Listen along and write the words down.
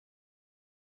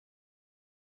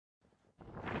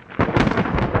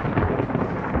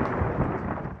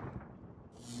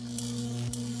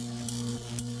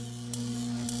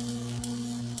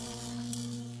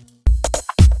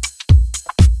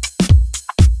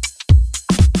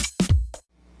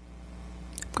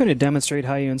I'm going to demonstrate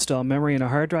how you install memory in a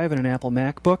hard drive in an Apple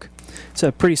MacBook. It's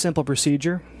a pretty simple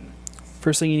procedure.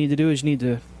 First thing you need to do is you need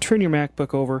to turn your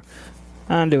MacBook over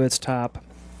onto its top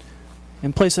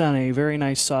and place it on a very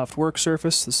nice soft work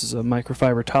surface. This is a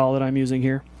microfiber towel that I'm using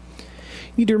here.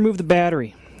 You need to remove the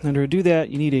battery. And to do that,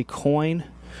 you need a coin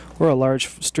or a large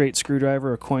straight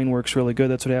screwdriver. A coin works really good.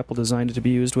 That's what Apple designed it to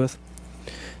be used with.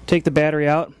 Take the battery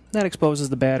out. That exposes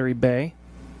the battery bay.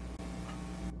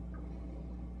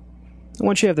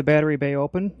 Once you have the battery bay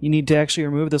open, you need to actually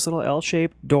remove this little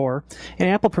L-shaped door, and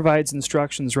Apple provides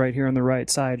instructions right here on the right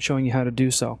side showing you how to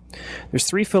do so. There's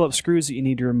 3 Phillips screws that you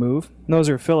need to remove. Those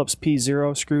are Phillips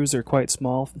P0 screws. They're quite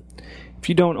small. If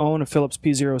you don't own a Phillips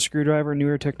P0 screwdriver,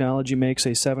 newer technology makes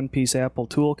a 7-piece Apple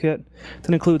toolkit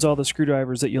that includes all the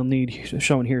screwdrivers that you'll need,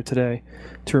 shown here today,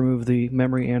 to remove the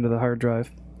memory and the hard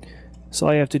drive. So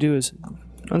all you have to do is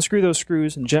unscrew those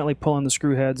screws and gently pull on the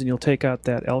screw heads, and you'll take out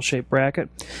that L-shaped bracket,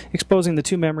 exposing the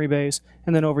 2 memory bays,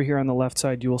 and then over here on the left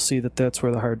side you will see that that's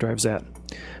where the hard drive's at. I'm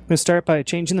going to start by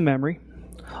changing the memory.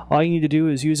 All you need to do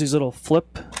is use these little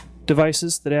flip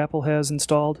devices that Apple has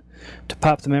installed to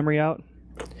pop the memory out.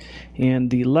 And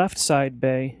the left side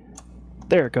bay,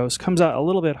 there it goes, comes out a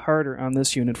little bit harder on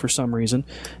this unit for some reason.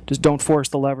 Just don't force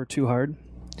the lever too hard.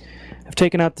 I've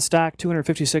taken out the stock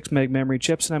 256 meg memory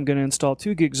chips, and I'm going to install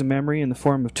 2 gigs of memory in the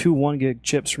form of 2 1 gig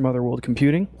chips from Otherworld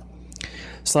Computing.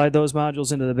 Slide those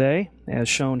modules into the bay as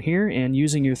shown here, and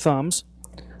using your thumbs,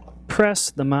 press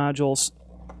the modules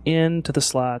into the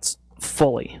slots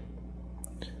fully.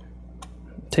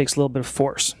 It takes a little bit of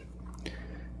force.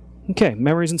 Okay,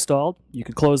 memory's installed. You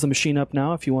could close the machine up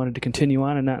now if you wanted to continue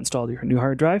on and not install your new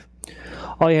hard drive.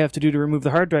 All you have to do to remove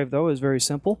the hard drive, though, is very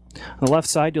simple. On the left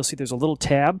side, you'll see there's a little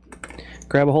tab.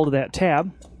 Grab a hold of that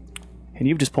tab, and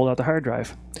you've just pulled out the hard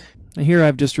drive. And here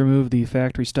I've just removed the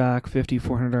factory stock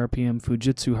 5400 RPM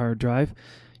Fujitsu hard drive.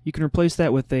 You can replace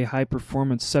that with a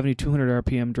high-performance 7200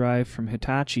 RPM drive from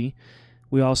Hitachi.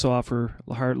 We also offer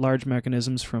large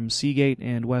mechanisms from Seagate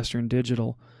and Western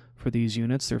Digital for these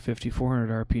units. They're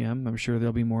 5400 RPM. I'm sure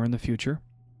there'll be more in the future.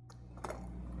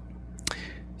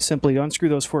 Simply unscrew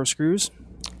those 4 screws,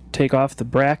 take off the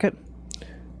bracket,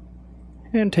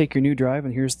 and take your new drive.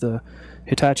 And here's the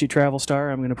Hitachi Travel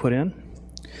Star I'm going to put in.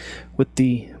 With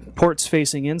the ports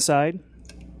facing inside,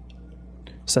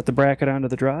 set the bracket onto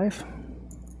the drive,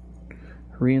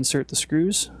 reinsert the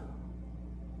screws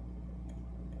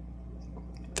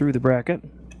through the bracket.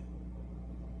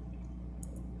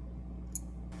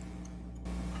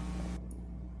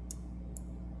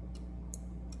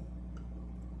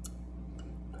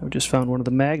 I've just found one of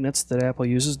the magnets that Apple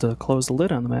uses to close the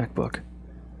lid on the MacBook.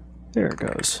 There it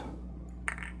goes.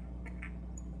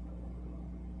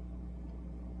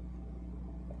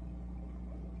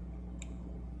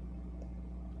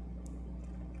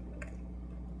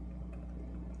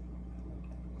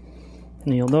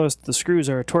 And you'll notice the screws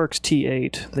are a Torx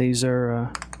T8. These are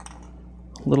a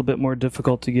little bit more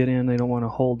difficult to get in. They don't want to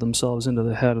hold themselves into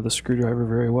the head of the screwdriver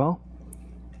very well.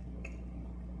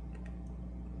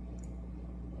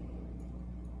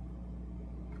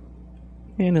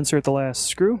 And insert the last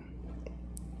screw.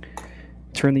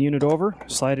 Turn the unit over,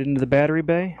 slide it into the battery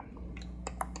bay,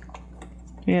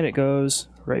 and it goes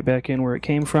right back in where it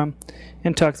came from,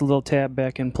 and tuck the little tab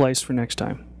back in place for next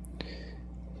time.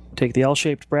 Take the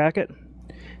L-shaped bracket.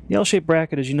 The L-shaped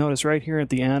bracket, as you notice right here at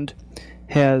the end,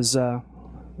 has an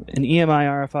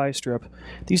EMI RFI strip.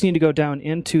 These need to go down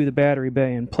into the battery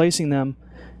bay, and placing them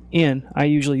in, I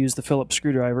usually use the Phillips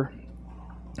screwdriver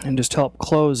and just help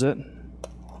close it,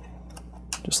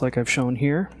 just like I've shown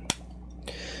here.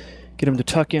 Get them to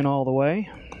tuck in all the way.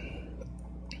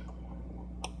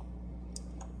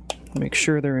 Make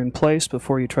sure they're in place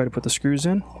before you try to put the screws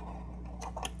in.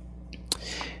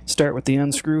 Start with the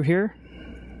unscrew here.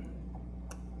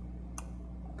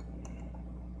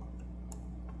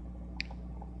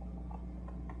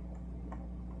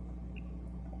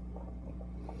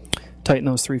 Tighten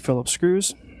those 3 Phillips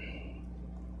screws.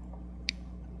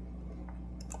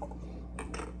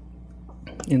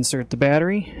 Insert the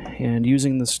battery, and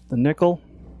using the nickel,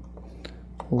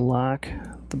 lock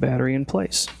the battery in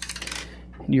place.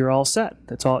 You're all set.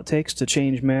 That's all it takes to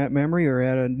change memory or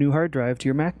add a new hard drive to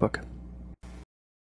your MacBook.